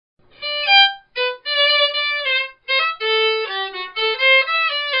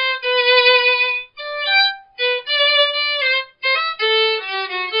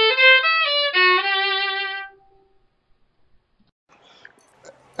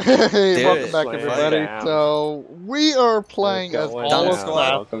Hey, welcome Dude, back, everybody. Jam. So we are playing as Going all Dunk down.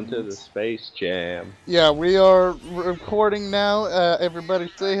 squad. Welcome to the assassins. Space Jam. Yeah, we are recording now.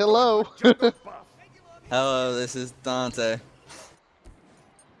 Everybody, say hello. Hello, this is Dante.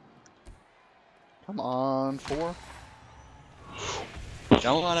 Come on, 4.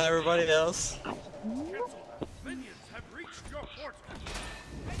 Come on, everybody else.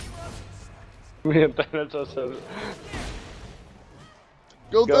 Me and Thanatos have...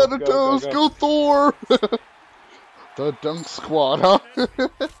 Go Go, Thanatos, go. go Thor. The Dunk Squad, huh?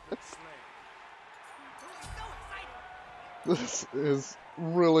 This is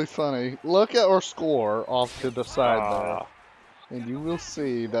really funny. Look at our score off to the side there, and you will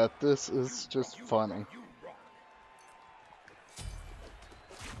see that this is just funny.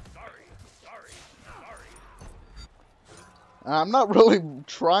 I'm not really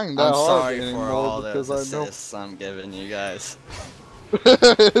trying that I'm hard sorry for anymore all because those I know assists I'm giving you guys.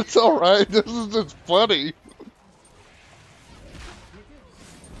 it's alright. This is just funny.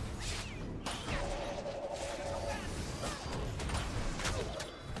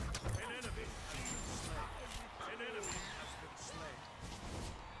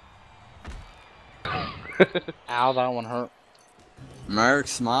 Ow, that one hurt.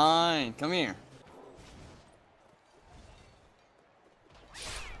 Merc's mine. Come here.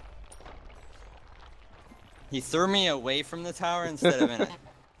 He threw me away from the tower instead of in it.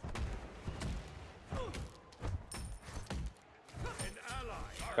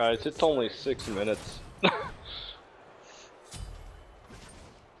 Guys, it's only 6 minutes.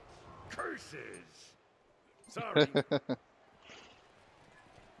 Curses! Sorry. The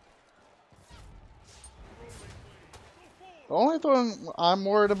only thing I'm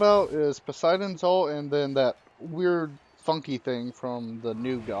worried about is Poseidon's ult and then that weird funky thing from the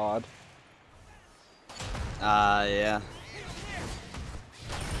new god. Yeah.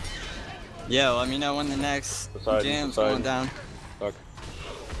 Yo, let me know when the next jam's Poseidon. going down. Fuck.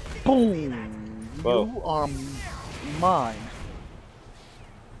 Boom! Whoa. You are mine.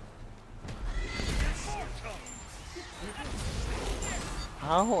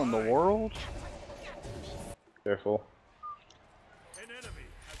 How in the world? Careful.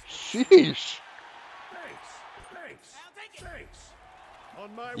 Sheesh! Thanks.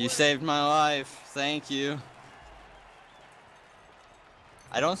 On my You way. saved my life. Thank you.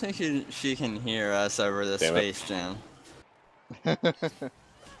 I don't think she can hear us over the Damn it. Space Jam.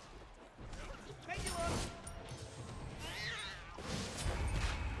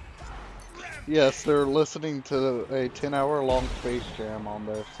 Yes, they're listening to a 10-hour-long Space Jam on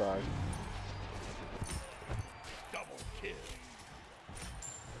their side. Double kill.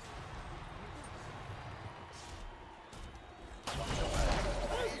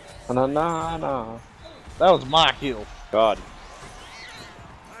 Na. That was my kill. God.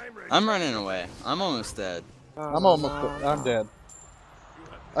 I'm ready. I'm running away. I'm almost dead. I'm dead.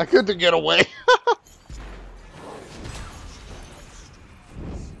 I couldn't get away. An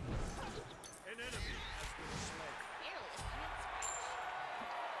enemy has been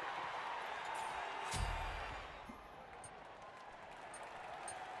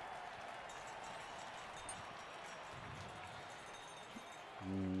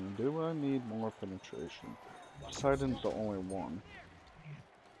slain. Do I need more penetration? Poseidon's the only one.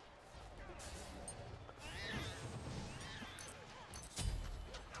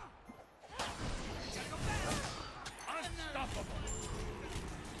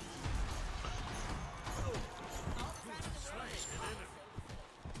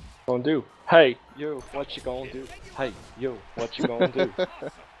 Gonna do? Hey, yo, what you gonna do? Hey, yo, what you gonna do?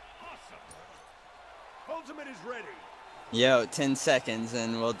 Ultimate is ready. Yo, 10 seconds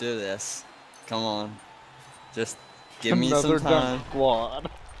and we'll do this. Come on. Just give me Another some time. Dunk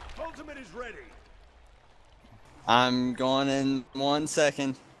Squad. Ultimate is ready. I'm going in 1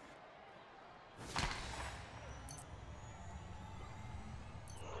 second.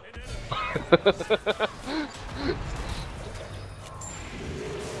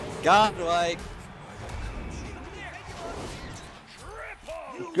 Godlike.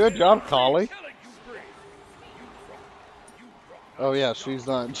 Good job, Collie. Oh yeah, she's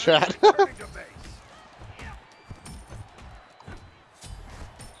not in chat.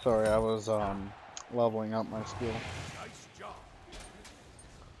 Sorry, I was leveling up my skill. Nice job.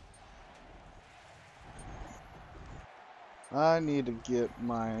 I need to get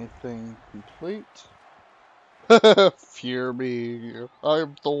my thing complete. Fear me,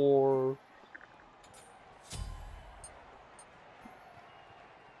 I'm Thor.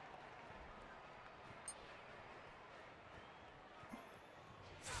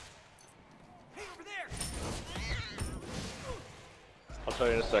 Hey, over there. I'll tell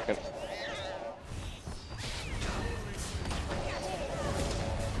you in a second. An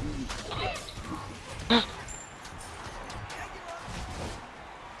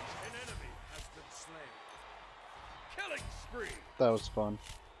enemy has been slain. Killing spree. That was fun.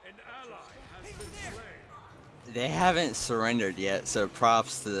 An ally has been slain. They haven't surrendered yet, so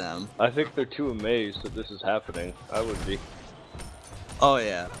props to them. I think they're too amazed that this is happening. I would be. Oh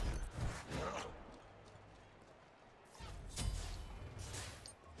yeah.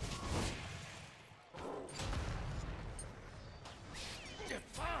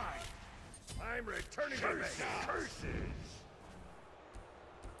 Define. I'm returning to base. Curses.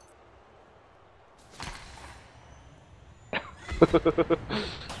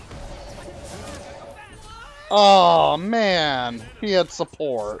 Oh man, he had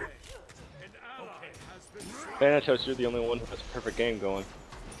support. An ally has been slain. Thanatos, you're the only one who has a perfect game going.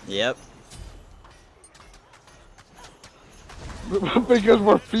 Yep. Because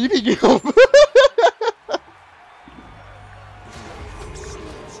we're feeding him.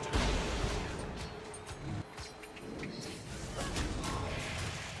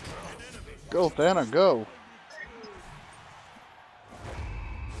 Go, Thana, go.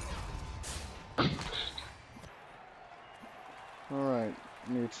 Alright,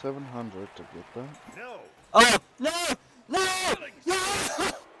 need 700 to get that. No. Oh no! No! No!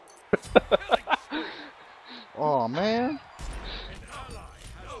 Oh man. An ally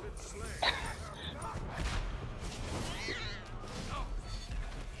has been slain.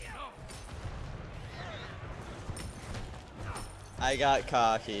 I got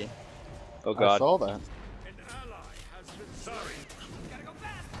cocky. Oh I god. saw that. An ally has been sorry.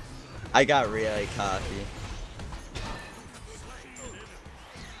 I got really cocky.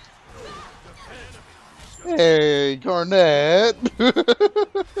 Hey, Garnett.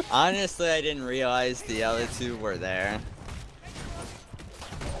 Honestly, I didn't realize the other two were there.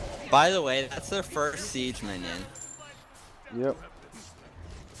 By the way, that's their first siege minion. Yep.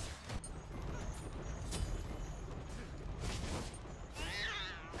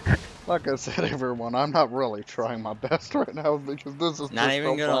 Like I said, everyone, I'm not really trying my best right now because this is Not just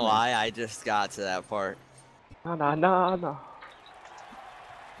even so gonna funny. lie, I just got to that part. No, no, no, no.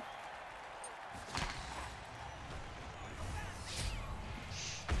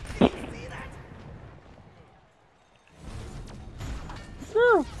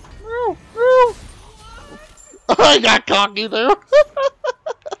 I got cocky there. I'm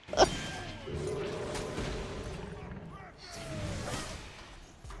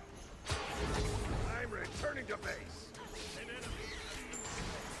returning to base. An enemy has been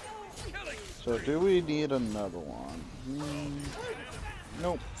slain. Killing So do we need another one?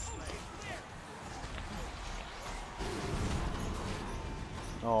 Nope.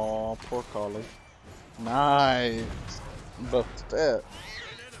 Oh, poor Collie. Nice. But that.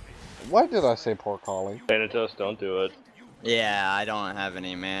 Why did I say poor Collie? Thanatos, don't do it. Yeah, I don't have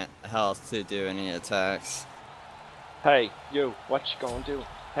any health to do any attacks. Hey, you, what you gonna do?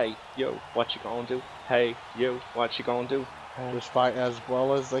 Hey, yo, what you gonna do? Hey, yo, what you gonna do? Hey. Just fight as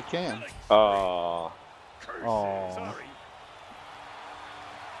well as they can. Aw. curses. Aw. Sorry.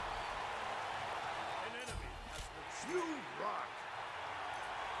 An enemy has been slain. You rock.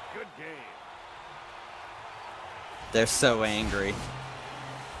 Good game. They're so angry.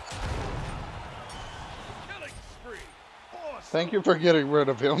 Killing spree. Awesome. Thank you for getting rid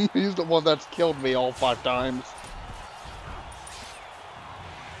of him. He's the one that's killed me all 5 times.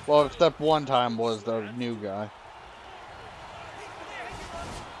 Well, except one time was the new guy.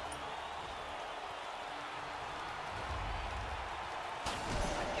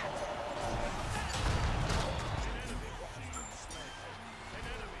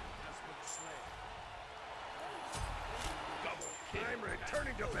 I'm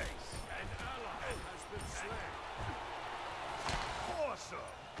returning to base. An ally has been slain.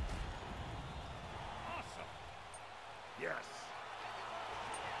 Awesome. Awesome. Yes.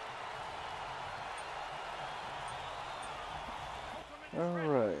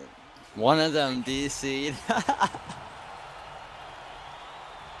 Alright. One of them DC'd.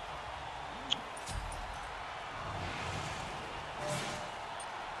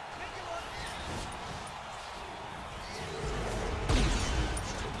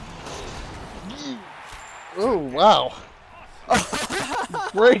 Oh, wow.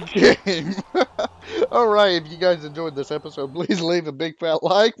 Great game. Alright, if you guys enjoyed this episode, please leave a big fat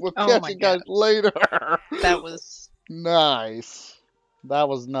like. We'll Oh catch my you guys God. later. That was Nice. That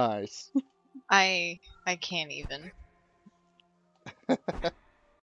was nice. I can't even.